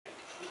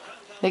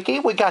Nikki,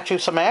 we got you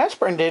some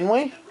aspirin, didn't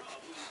we?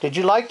 Did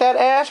you like that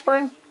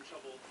aspirin?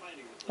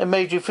 It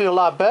made you feel a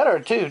lot better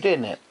too,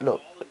 didn't it?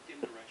 Look.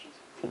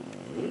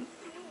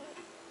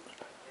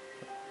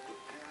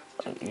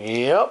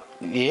 Yep.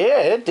 Yeah,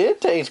 it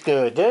did taste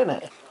good,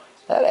 didn't it?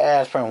 That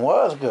aspirin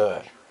was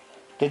good.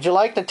 Did you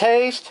like the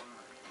taste?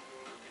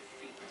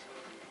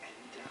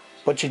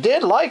 But you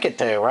did like it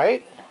too,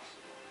 right?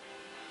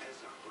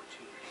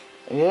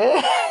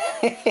 Yeah.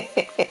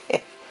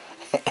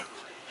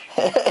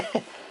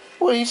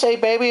 What do you say,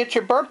 baby? It's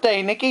your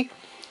birthday, Nikki.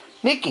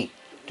 Nikki,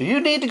 do you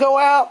need to go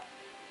out?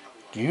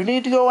 Do you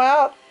need to go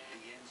out?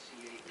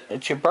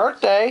 It's your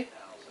birthday.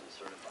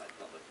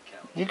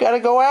 You gotta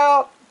go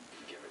out.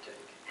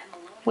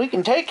 We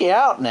can take you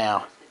out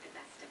now.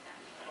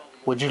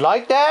 Would you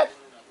like that?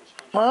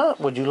 Huh?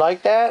 Would you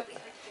like that?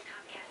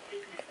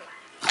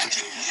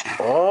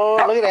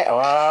 Oh, look at that.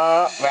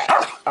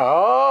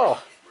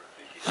 Oh.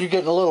 You're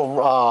getting a little,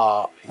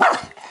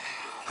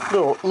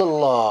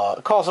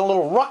 causing a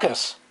little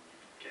ruckus.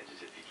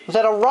 Is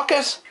that a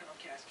ruckus?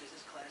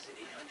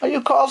 Are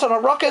you causing a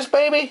ruckus,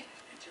 baby?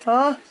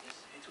 Huh?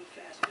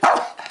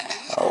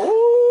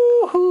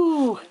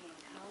 Oh.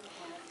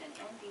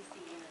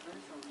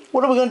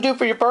 What are we going to do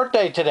for your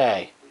birthday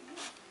today?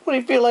 What do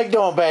you feel like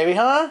doing, baby,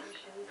 huh?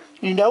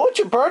 You know it's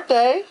your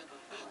birthday.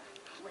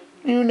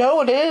 You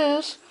know it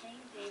is.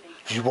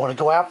 Do you want to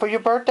go out for your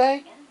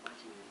birthday?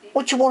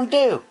 What you want to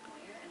do?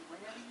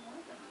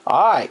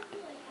 Alright.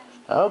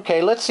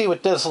 Okay, let's see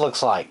what this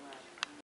looks like.